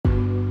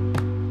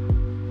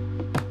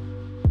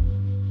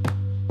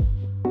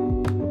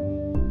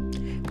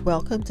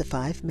Welcome to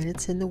 5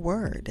 Minutes in the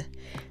Word.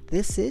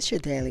 This is your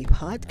daily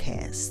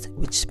podcast,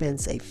 which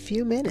spends a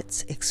few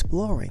minutes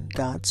exploring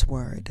God's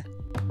Word.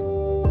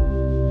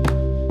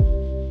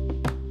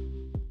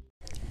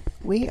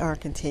 We are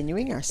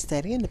continuing our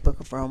study in the book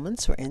of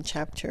Romans. We're in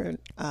chapter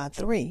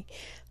 3,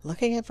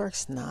 looking at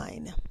verse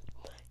 9.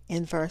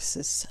 In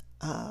verses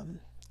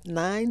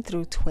 9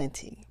 through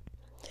 20,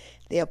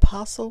 the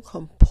apostle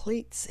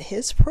completes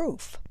his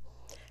proof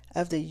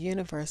of the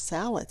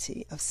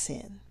universality of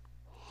sin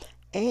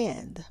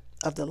and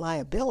of the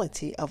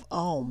liability of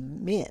all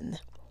men,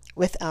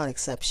 without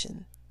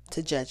exception,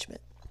 to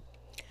judgment.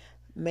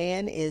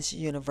 Man is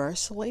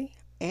universally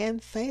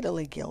and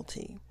fatally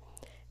guilty.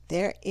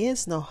 There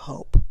is no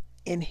hope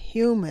in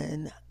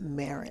human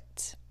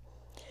merit.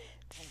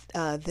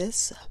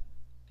 This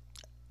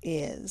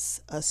is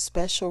a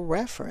special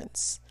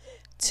reference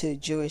to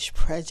Jewish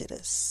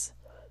prejudice.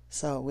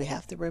 So we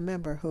have to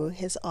remember who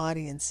his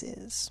audience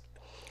is.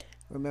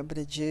 Remember,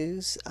 the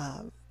Jews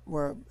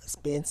were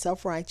being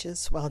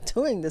self-righteous while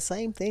doing the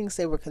same things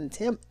they were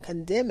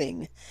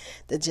condemning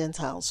the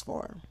Gentiles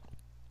for.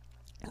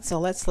 So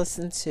let's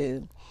listen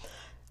to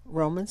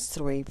Romans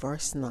 3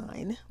 verse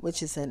 9,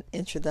 which is an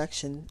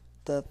introduction,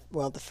 the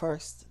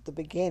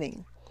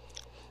beginning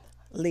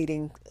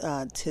leading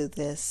to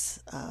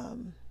this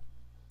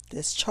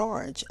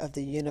charge of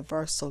the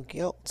universal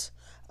guilt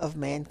of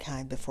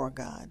mankind before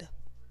God.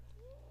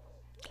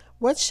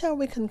 What shall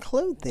we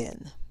conclude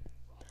then?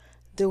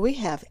 Do we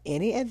have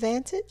any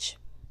advantage?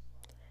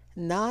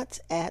 Not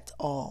at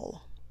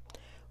all.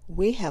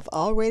 We have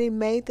already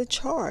made the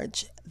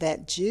charge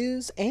that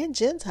Jews and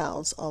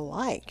Gentiles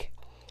alike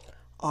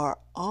are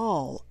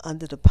all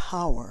under the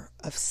power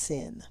of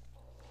sin.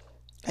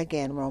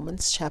 Again,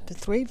 Romans chapter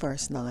 3,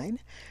 verse 9,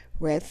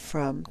 read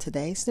from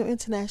today's New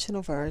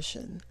International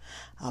Version.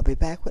 I'll be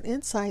back with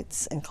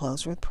insights and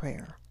close with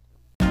prayer.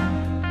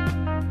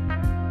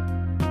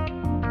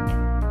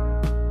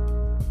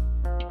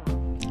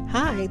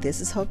 Hi,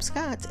 this is Hope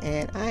Scott,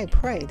 and I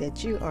pray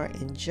that you are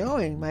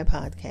enjoying my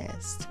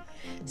podcast.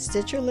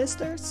 Stitcher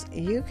listeners,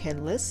 you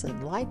can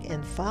listen, like,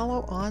 and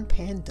follow on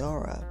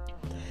Pandora.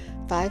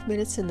 5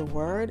 Minutes in the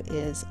Word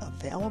is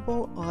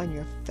available on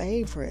your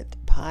favorite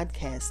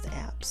podcast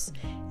apps,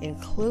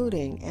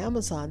 including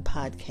Amazon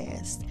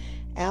Podcast,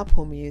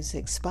 Apple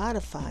Music,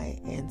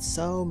 Spotify, and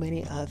so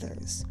many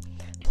others.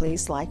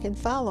 Please like and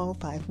follow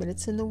 5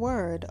 Minutes in the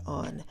Word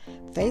on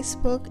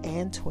Facebook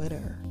and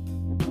Twitter.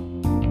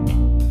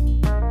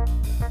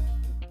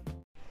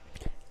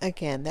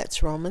 Again,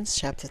 that's Romans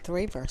chapter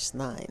 3, verse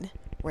 9,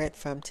 read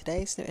from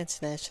today's New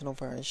International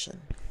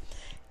Version.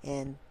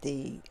 And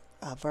the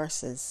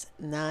verses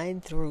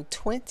 9 through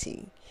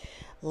 20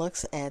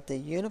 looks at the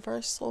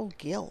universal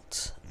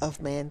guilt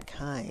of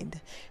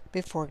mankind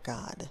before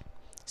God,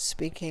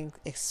 speaking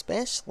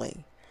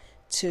especially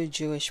to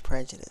Jewish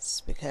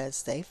prejudice,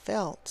 because they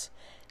felt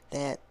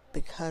that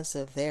because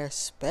of their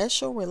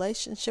special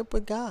relationship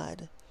with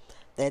God,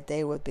 that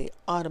they would be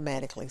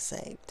automatically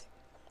saved.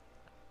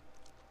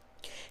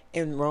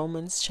 In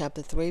Romans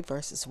chapter 3,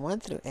 verses 1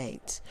 through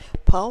 8,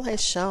 Paul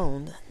has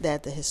shown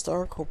that the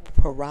historical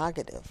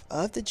prerogative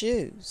of the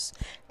Jews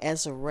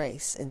as a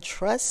race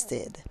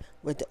entrusted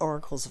with the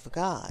oracles of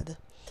God,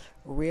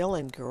 real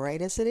and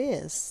great as it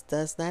is,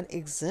 does not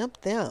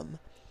exempt them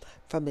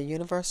from the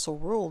universal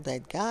rule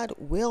that God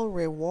will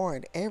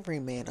reward every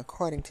man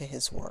according to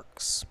his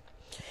works.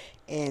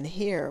 And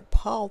here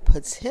Paul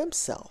puts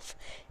himself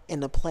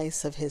in the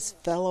place of his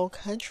fellow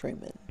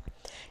countrymen,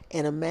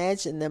 and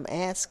imagine them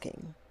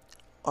asking,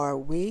 are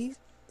we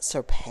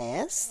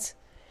surpassed?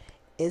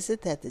 Is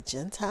it that the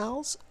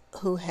Gentiles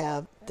who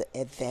have the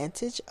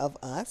advantage of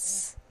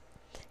us?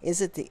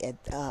 Is it the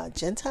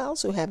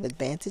Gentiles who have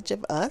advantage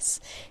of us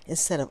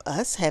instead of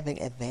us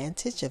having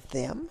advantage of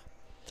them?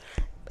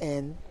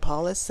 And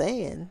Paul is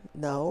saying,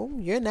 no,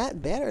 you're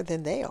not better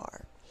than they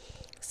are.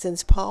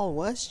 Since Paul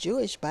was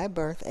Jewish by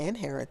birth and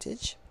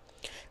heritage,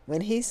 when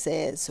he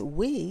says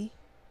we,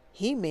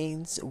 he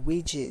means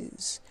we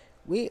Jews.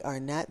 We are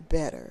not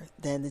better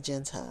than the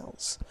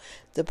Gentiles.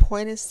 The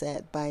point is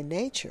that by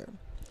nature,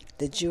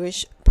 the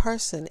Jewish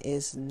person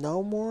is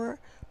no more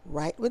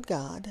right with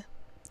God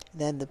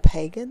than the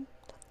pagan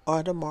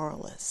or the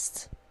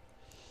moralist.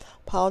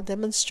 Paul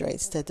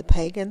demonstrates that the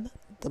pagan,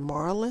 the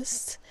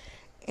moralist,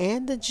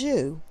 and the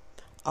Jew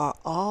are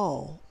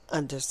all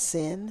under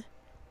sin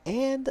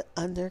and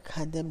under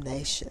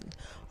condemnation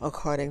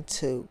according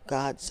to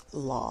God's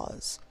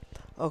laws,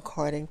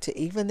 according to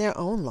even their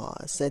own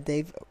laws that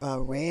they've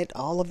read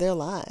all of their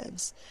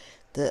lives,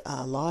 the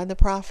law and the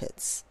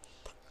prophets.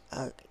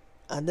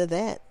 Under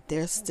that,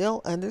 they're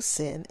still under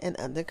sin and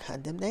under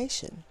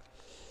condemnation.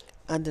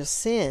 Under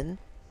sin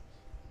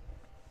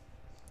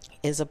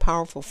is a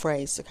powerful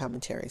phrase, the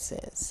commentary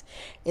says.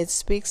 It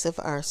speaks of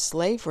our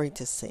slavery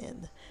to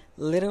sin,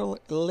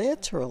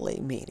 literally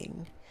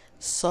meaning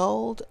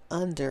sold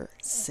under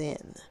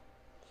sin.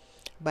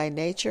 By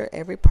nature,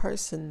 every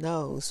person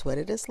knows what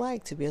it is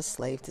like to be a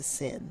slave to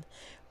sin,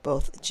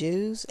 both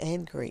Jews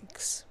and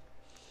Greeks.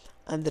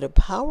 Under the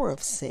power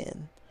of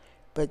sin,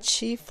 but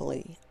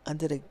chiefly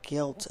under the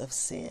guilt of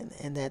sin,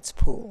 and that's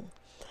pool.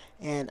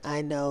 And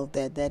I know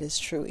that that is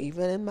true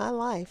even in my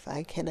life.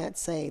 I cannot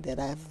say that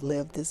I've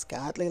lived this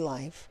godly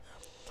life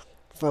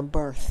from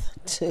birth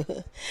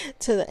to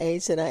the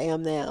age that I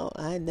am now.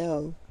 I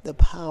know the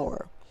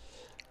power,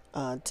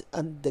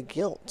 the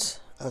guilt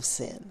of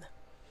sin.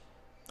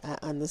 I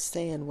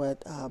understand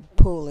what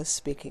Poole is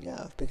speaking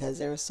of, because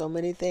there are so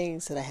many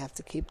things that I have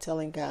to keep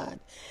telling God.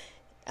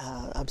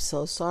 I'm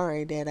so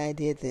sorry that I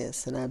did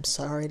this, and I'm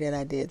sorry that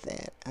I did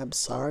that. I'm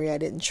sorry I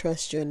didn't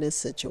trust you in this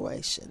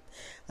situation.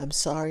 I'm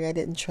sorry I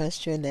didn't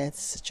trust you in that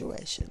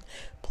situation.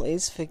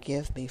 Please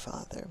forgive me,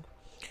 Father.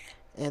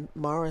 And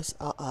Morris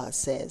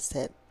says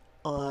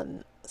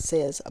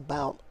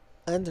about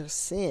under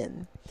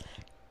sin,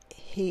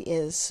 he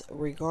is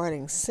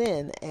regarding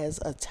sin as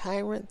a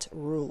tyrant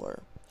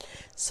ruler,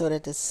 so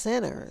that the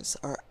sinners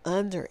are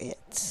under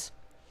it,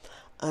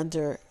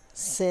 under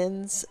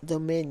sin's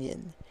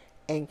dominion,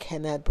 and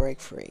cannot break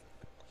free.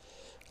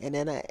 And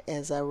then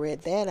as I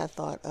read that, I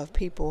thought of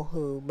people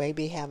who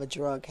maybe have a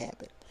drug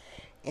habit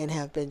and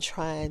have been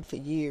trying for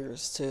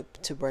years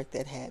to break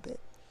that habit.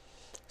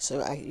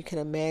 So you can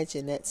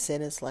imagine that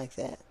sin is like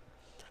that.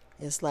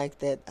 It's like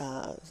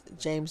that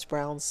James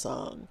Brown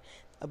song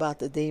about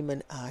the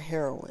demon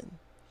heroin.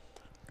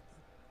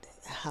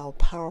 How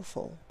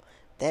powerful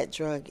that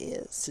drug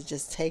is to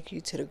just take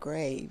you to the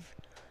grave,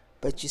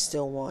 but you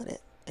still want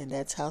it. And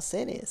that's how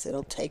sin is.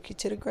 It'll take you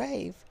to the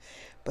grave,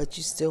 but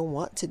you still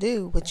want to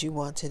do what you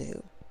want to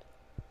do.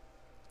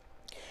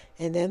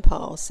 And then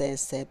Paul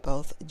says that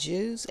both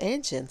Jews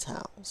and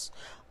Gentiles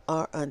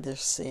are under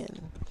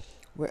sin.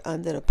 We're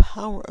under the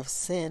power of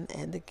sin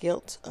and the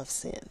guilt of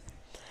sin,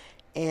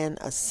 and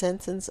a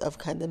sentence of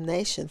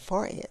condemnation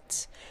for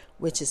it,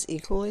 which is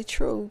equally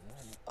true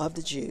of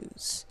the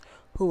Jews,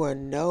 who are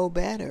no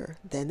better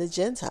than the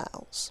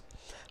Gentiles,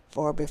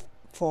 for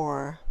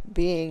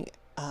being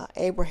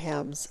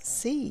Abraham's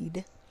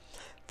seed,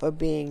 for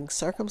being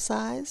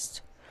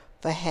circumcised,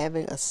 for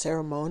having the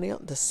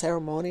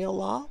ceremonial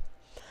law,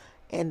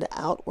 and the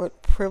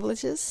outward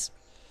privileges.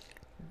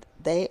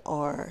 They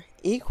are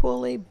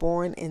equally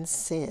born in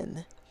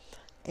sin,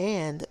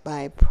 and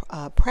by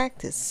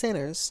practice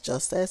sinners,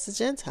 just as the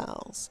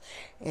Gentiles.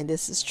 And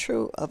this is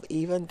true of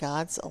even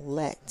God's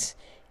elect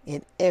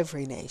in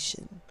every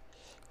nation,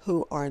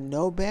 who are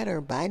no better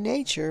by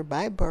nature,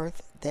 by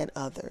birth, than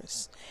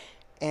others,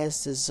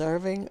 as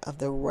deserving of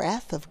the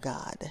wrath of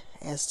God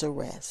as the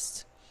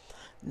rest.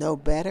 No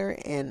better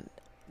in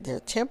their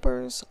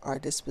tempers or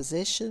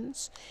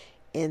dispositions,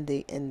 in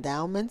the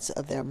endowments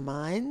of their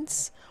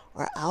minds,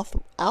 or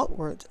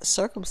outward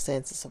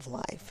circumstances of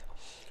life,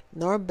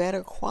 nor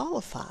better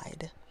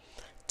qualified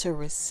to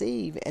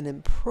receive and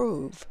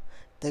improve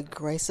the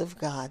grace of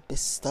God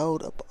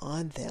bestowed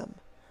upon them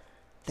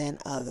than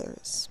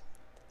others.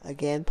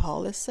 Again,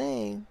 Paul is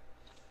saying,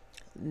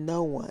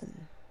 no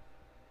one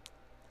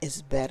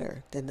is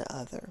better than the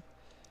other.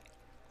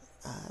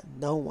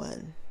 No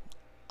one.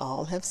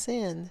 All have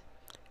sinned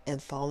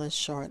and fallen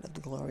short of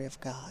the glory of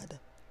God.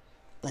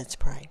 Let's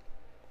pray.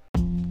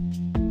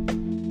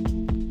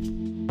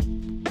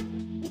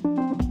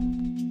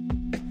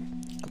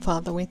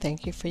 Father, we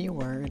thank you for your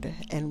word,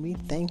 and we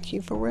thank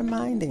you for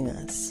reminding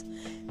us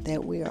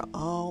that we are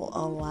all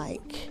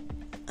alike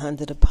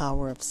under the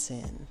power of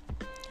sin.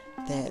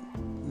 That,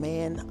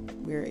 man,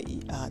 we're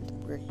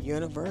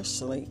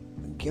universally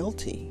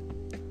guilty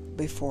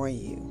before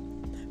you.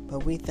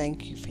 But we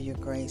thank you for your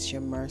grace,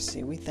 your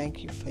mercy. We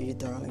thank you for your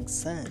darling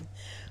Son,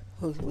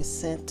 who was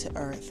sent to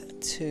earth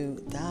to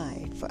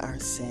die for our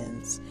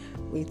sins.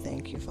 We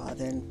thank you,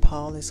 Father. And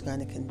Paul is going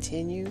to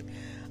continue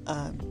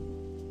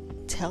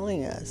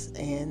telling us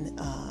and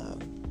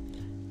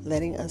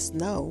letting us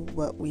know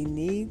what we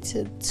need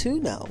to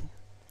know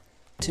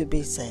to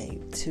be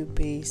saved, to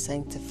be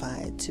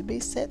sanctified, to be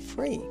set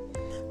free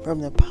from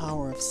the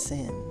power of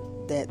sin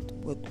that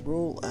would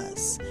rule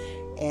us.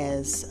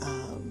 As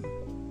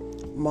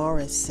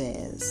Morris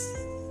says,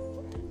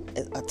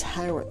 a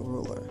tyrant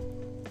ruler.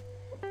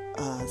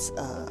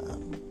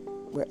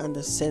 We're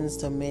under sin's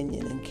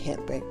dominion and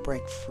can't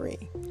break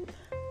free.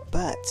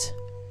 But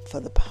for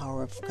the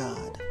power of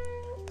God,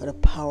 for the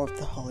power of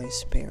the Holy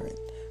Spirit,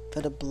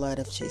 for the blood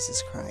of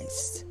Jesus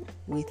Christ,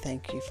 we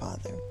thank you,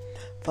 Father.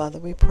 Father,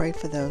 we pray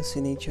for those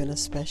who need you in a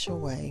special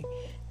way.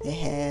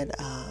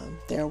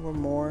 There were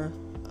more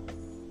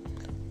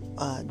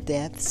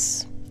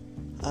deaths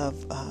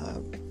of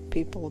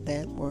people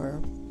that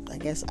were, I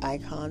guess,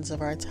 icons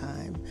of our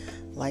time,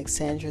 like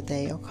Sandra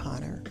Day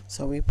O'Connor.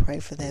 So we pray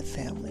for that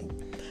family.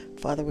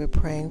 Father, we're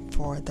praying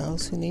for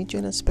those who need you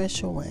in a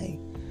special way.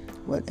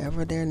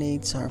 Whatever their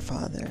needs are,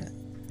 Father,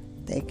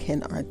 they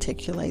can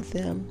articulate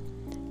them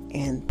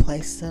and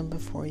place them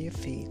before your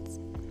feet,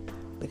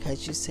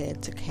 because you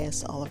said to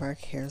cast all of our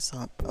cares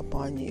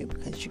upon you,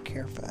 because you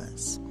care for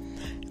us.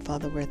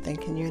 Father, we're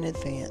thanking you in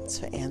advance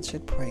for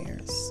answered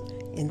prayers.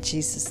 In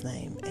Jesus'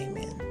 name,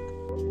 amen.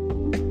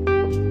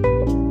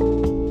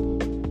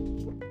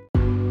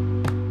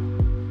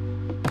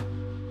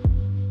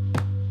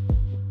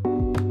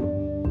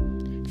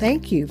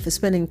 Thank you for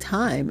spending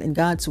time in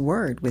God's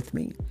Word with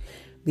me.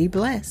 Be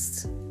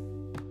blessed.